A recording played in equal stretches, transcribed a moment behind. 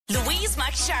Louise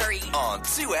McSharry on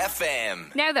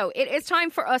 2FM. Now, though, it is time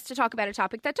for us to talk about a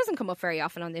topic that doesn't come up very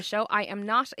often on this show. I am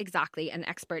not exactly an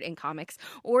expert in comics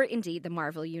or indeed the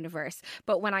Marvel Universe.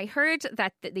 But when I heard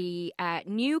that the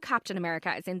new Captain America,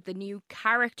 as in the new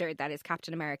character that is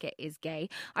Captain America, is gay,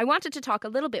 I wanted to talk a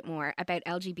little bit more about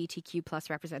LGBTQ plus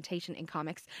representation in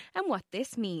comics and what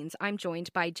this means. I'm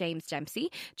joined by James Dempsey,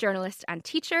 journalist and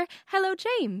teacher. Hello,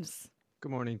 James.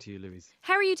 Good morning to you, Louise.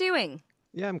 How are you doing?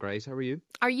 Yeah, I'm great. How are you?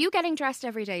 Are you getting dressed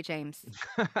every day, James?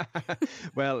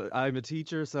 Well, I'm a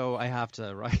teacher, so I have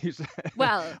to, right?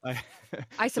 Well,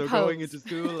 I suppose. So going into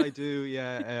school, I do,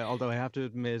 yeah. Although I have to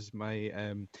admit,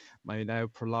 my now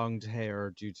prolonged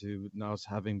hair, due to not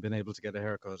having been able to get a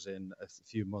haircut in a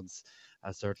few months,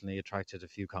 has certainly attracted a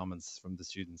few comments from the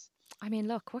students. I mean,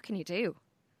 look, what can you do?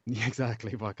 Yeah,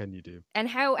 exactly. What can you do? And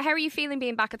how are you feeling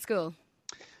being back at school?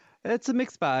 It's a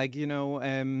mixed bag, you know.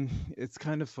 It's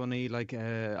kind of funny. Like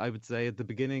I would say, at the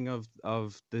beginning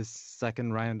of this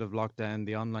second round of lockdown,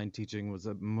 the online teaching was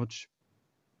a much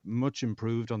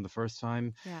improved on the first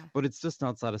time. Yeah. But it's just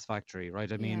not satisfactory,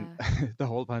 right? I mean, the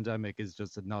whole pandemic is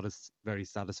just not a very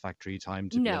satisfactory time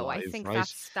to be alive. No, I think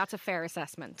right? that's a fair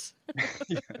assessment.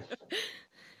 Yeah.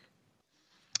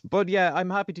 But yeah,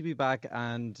 I'm happy to be back,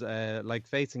 and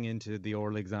facing into the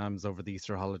oral exams over the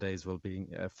Easter holidays will be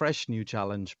a fresh new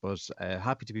challenge, but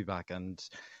happy to be back, and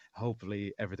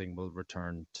hopefully everything will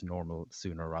return to normal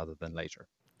sooner rather than later.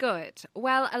 Good.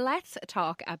 Well, let's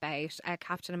talk about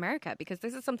Captain America, because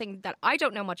this is something that I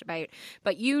don't know much about,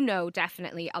 but you know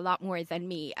definitely a lot more than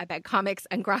me about comics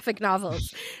and graphic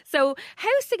novels. So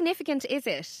how significant is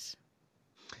it?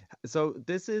 So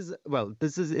this is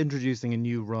introducing a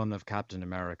new run of Captain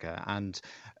America, and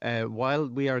while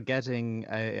we are getting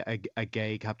a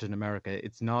gay Captain America,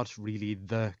 it's not really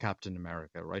the Captain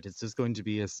America, right? It's just going to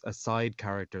be a side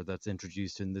character that's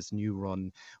introduced in this new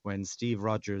run when Steve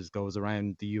Rogers goes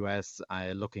around the US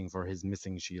looking for his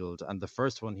missing shield, and the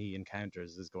first one he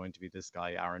encounters is going to be this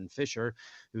guy Aaron Fisher,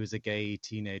 who is a gay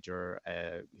teenager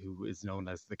who is known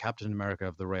as the Captain America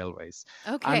of the railways.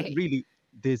 Okay. And really,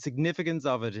 the significance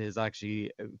of it is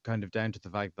actually kind of down to the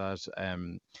fact that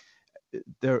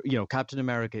Captain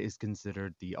America is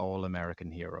considered the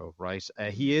all-American hero, right?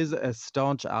 He is a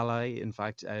staunch ally. In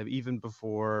fact, even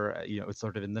before,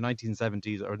 sort of in the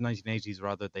 1970s or 1980s,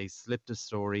 rather, they slipped a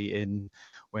story in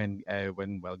when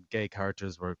gay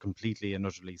characters were completely and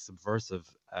utterly subversive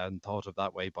and thought of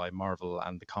that way by Marvel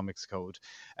and the Comics Code.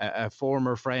 A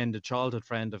former friend, a childhood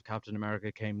friend of Captain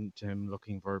America, came to him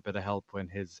looking for a bit of help when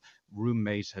his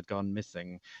roommate had gone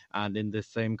missing. And in this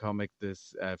same comic,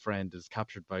 this friend is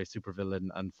captured by a supervillain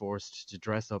and forced to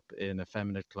dress up in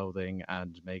effeminate clothing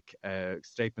and make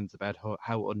statements about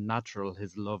how unnatural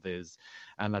his love is.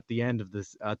 And at the end of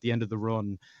the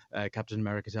run, Captain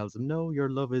America tells him, "No, your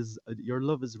love is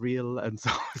real," and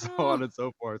so on and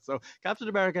so forth. So Captain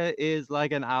America is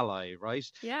like an ally,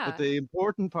 right? Yeah. But the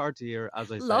important part here,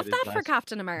 as I Love said, that is for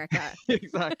Captain America.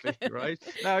 Exactly, right?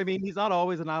 Now, I mean, he's not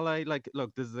always an ally. Like,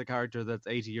 look, this is a character that's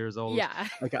 80 years old. Yeah.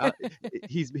 Like,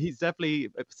 he's definitely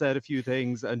said a few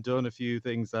things and done a few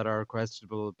things that are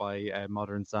questionable by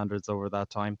modern standards over that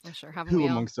time. I'm sure, haven't Who we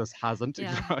all? amongst us hasn't,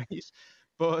 Yeah. right?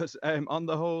 But on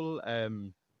the whole,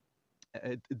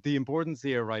 the importance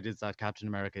here, right, is that Captain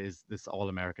America is this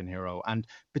all-American hero, and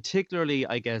particularly,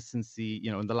 I guess, since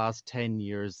in the last 10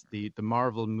 years, the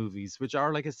Marvel movies, which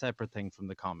are like a separate thing from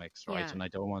the comics, right? Yeah. And I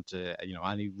don't want to,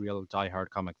 any real diehard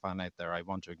comic fan out there, I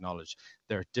want to acknowledge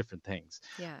they're different things.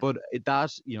 Yeah. But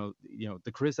that,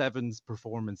 the Chris Evans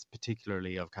performance,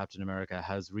 particularly of Captain America,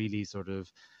 has really sort of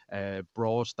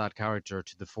brought that character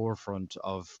to the forefront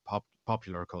of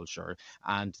popular culture,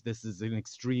 and this is an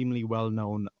extremely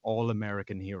well-known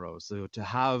all-American hero. So to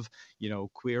have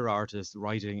queer artists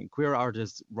writing,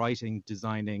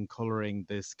 designing, coloring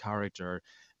this character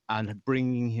and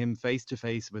bringing him face to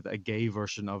face with a gay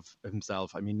version of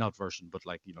himself, I mean, not version, but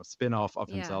spin-off of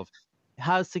himself,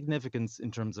 has significance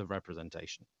in terms of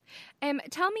representation.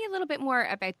 Tell me a little bit more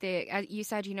about you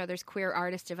said, there's queer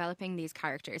artists developing these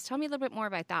characters. Tell me a little bit more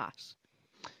about that.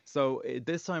 So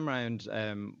this time around,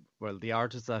 the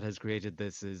artist that has created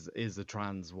this is a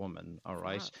trans woman. All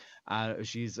right,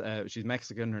 she's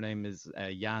Mexican. Her name is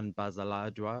Yan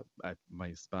Bazaladua.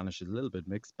 My Spanish is a little bit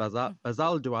mixed.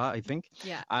 Bazaldua, I think.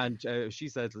 Yeah. And she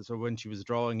said, so when she was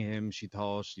drawing him, she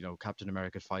thought, Captain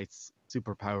America fights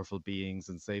super powerful beings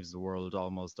and saves the world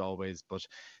almost always. But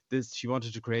she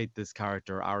wanted to create this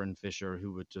character, Aaron Fisher,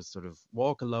 who would just sort of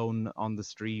walk alone on the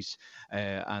street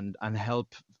and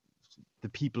help the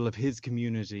people of his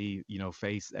community,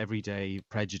 face everyday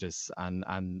prejudice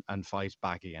and fight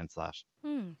back against that.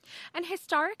 And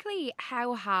historically,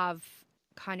 how have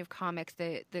kind of comics,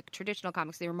 the traditional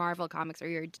comics, your Marvel comics or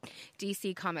your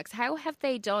DC comics, how have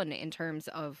they done in terms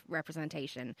of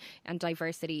representation and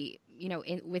diversity, you know,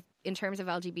 in terms of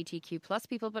LGBTQ plus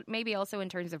people, but maybe also in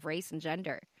terms of race and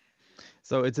gender?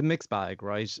 So it's a mixed bag,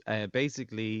 right?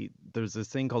 Basically, there's this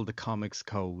thing called the Comics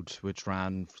Code, which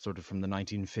ran sort of from the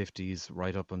 1950s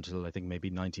right up until I think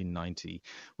maybe 1990,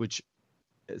 which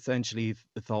essentially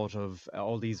thought of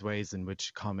all these ways in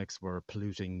which comics were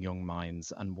polluting young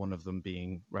minds, and one of them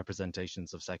being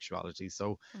representations of sexuality.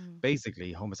 So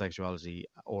basically, homosexuality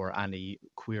or any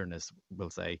queerness,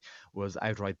 we'll say, was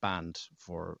outright banned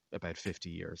for about 50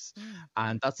 years.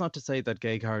 And that's not to say that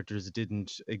gay characters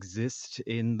didn't exist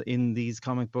in these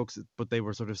comic books, but they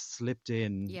were sort of slipped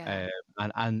in,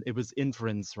 and it was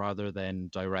inference rather than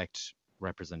direct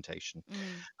representation.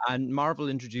 And Marvel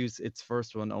introduced its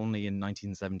first one only in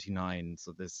 1979,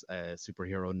 so this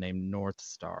superhero named North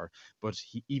Star. But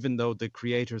even though the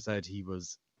creator said he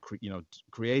was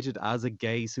created as a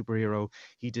gay superhero,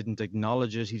 he didn't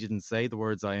acknowledge it. He didn't say the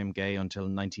words "I am gay" until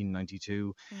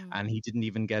 1992, and he didn't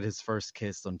even get his first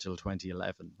kiss until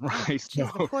 2011. Right? Oh,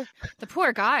 geez, the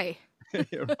poor guy.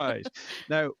 Right.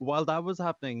 Now, while that was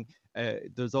happening,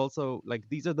 there's also like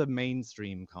these are the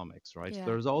mainstream comics, right? Yeah.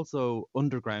 There's also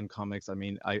underground comics. I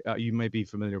mean, you may be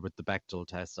familiar with the Bechdel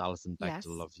test, Alison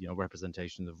Bechdel, Yes. of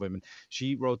representation of women.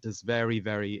 She wrote this very,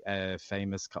 very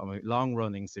famous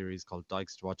long-running series called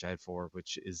Dykes to Watch Out For,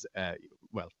 which is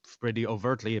pretty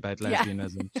overtly about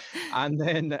lesbianism. And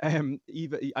then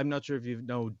even I'm not sure if you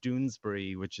know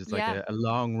Doonesbury, which is like a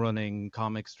long-running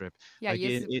comic strip. Yeah, like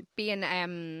used to be in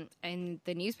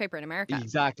the newspaper in America.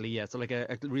 Exactly, yeah. So like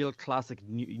a real classic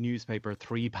newspaper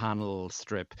 3-panel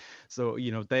strip. So,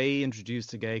 they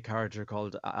introduced a gay character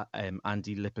called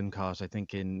Andy Lippincott, I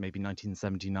think in maybe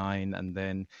 1979. And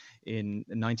then in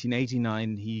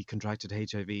 1989, he contracted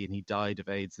HIV and he died of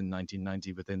AIDS in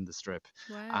 1990 within the strip.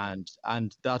 Wow.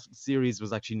 And that series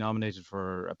was actually nominated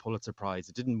for a Pulitzer Prize.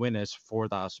 It didn't win it for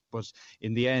that, but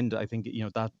in the end, I think,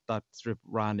 that strip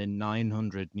ran in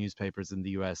 900 newspapers in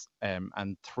the US,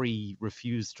 and 3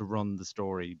 refused to run the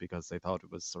story because they thought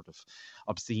it was sort of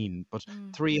obscene. But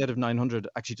 3 out of 900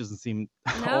 actually doesn't seem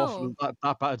awful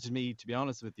that bad to me, to be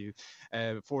honest with you,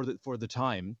 for the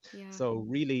time. Yeah. So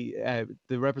really,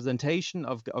 the representation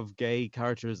of gay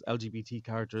characters, LGBT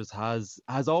characters,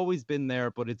 has always been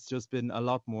there, but it's just been a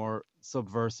lot more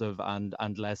subversive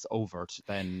and less overt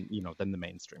than the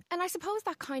mainstream. And I suppose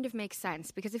that kind of makes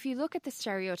sense, because if you look at the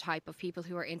stereotype of people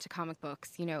who are into comic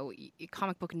books,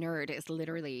 comic book nerd is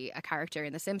literally a character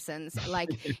in The Simpsons.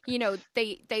 Like,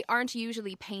 they aren't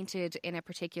usually painted in a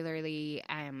particularly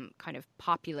kind of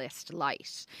populist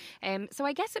light. So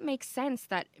I guess it makes sense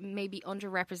that maybe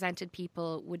underrepresented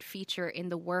people would feature in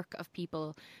the work of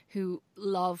people who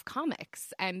love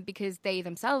comics, because they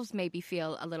themselves maybe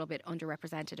feel a little bit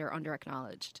underrepresented or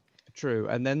underacknowledged. True.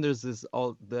 And then there's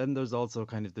also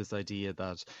kind of this idea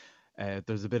that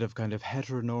there's a bit of kind of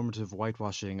heteronormative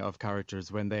whitewashing of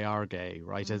characters when they are gay,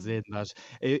 right? As in that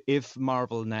if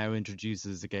Marvel now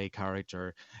introduces a gay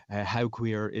character, how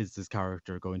queer is this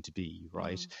character going to be,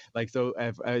 right? Like, so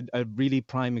a really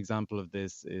prime example of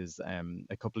this is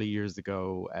a couple of years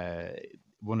ago,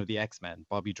 one of the X-Men,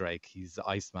 Bobby Drake, he's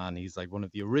Iceman. He's like one of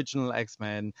the original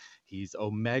X-Men. He's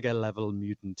Omega level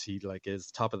mutant. He like is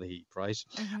top of the heap, right?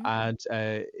 And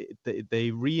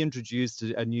they reintroduced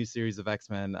a new series of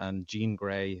X-Men, and Jean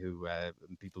Grey, who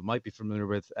people might be familiar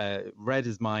with, read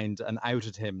his mind and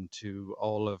outed him to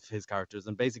all of his characters,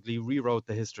 and basically rewrote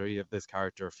the history of this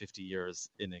character 50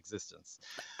 years in existence.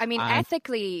 I mean,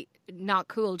 ethically not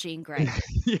cool, Jean Grey.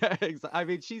 Yeah, I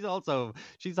mean, she's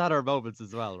had her moments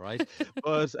as well, right?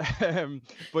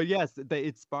 But yes,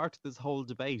 it sparked this whole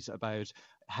debate about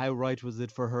how right was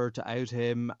it for her to out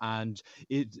him, and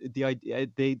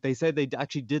they said they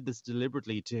actually did this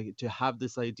deliberately to have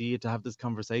this idea, to have this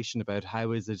conversation about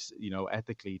how is it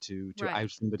ethically to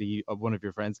out somebody of one of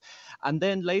your friends. And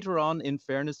then later on, in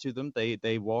fairness to them,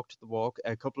 they walked the walk.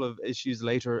 A couple of issues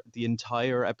later, the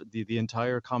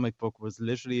entire comic book was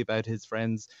literally about his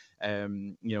friends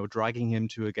dragging him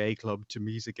to a gay club to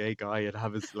meet a gay guy and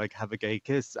have a gay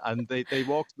kiss. And they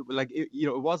walked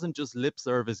it wasn't just lip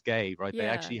service gay, right?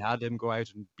 They actually had him go out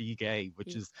and be gay,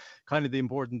 which is kind of the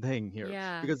important thing here.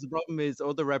 Because the problem is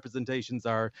other representations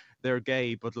they're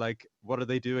gay, but like, what are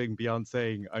they doing beyond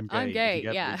saying I'm gay? I'm gay,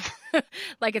 yeah.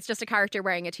 Like, it's just a character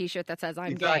wearing a t-shirt that says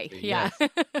I'm gay. Yeah. Yes.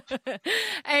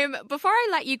 Before I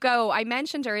let you go, I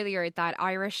mentioned earlier that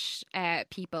Irish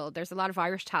people, there's a lot of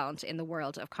Irish talent in the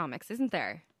world of comics, isn't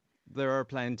there? There are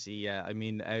plenty, yeah. I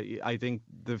mean, I think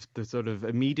the sort of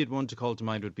immediate one to call to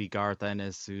mind would be Garth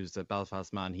Ennis, who's a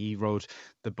Belfast man. He wrote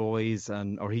The Boys,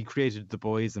 or he created The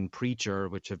Boys and Preacher,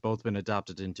 which have both been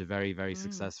adapted into very, very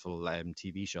successful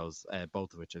TV shows,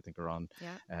 both of which I think are on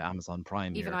Amazon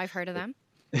Prime. Even I've heard of them.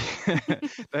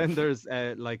 Then there's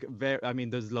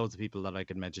there's loads of people that I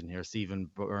can mention here: Stephen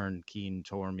Byrne, Keane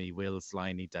Tormey, Will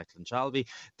Sliney, Declan Shalvey.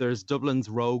 There's Dublin's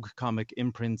Rogue Comic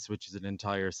Imprints, which is an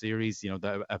entire series,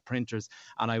 the printers.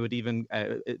 And I would even,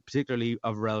 particularly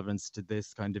of relevance to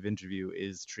this kind of interview,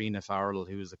 is Trina Farrell,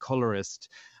 who is a colorist,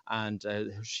 and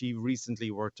she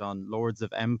recently worked on Lords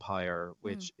of Empire,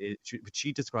 which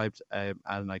she described,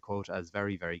 and I quote, as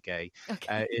very, very gay,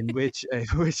 in which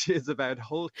is about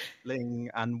Hulkling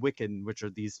and Wiccan, which are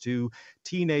these two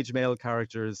teenage male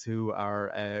characters who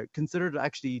are considered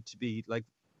actually to be like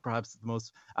perhaps the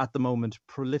most, at the moment,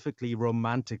 prolifically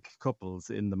romantic couples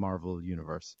in the Marvel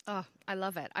universe. Oh, I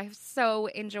love it. I've so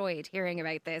enjoyed hearing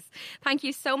about this. Thank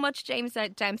you so much, James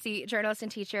Dempsey, journalist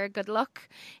and teacher. Good luck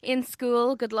in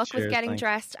school. Good luck with getting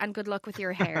dressed, and good luck with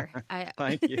your hair.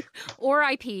 Thank you.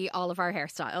 R.I.P. all of our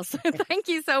hairstyles. Thank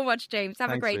you so much, James.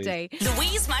 Have a great day.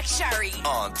 Louise McSharry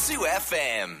on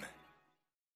 2FM.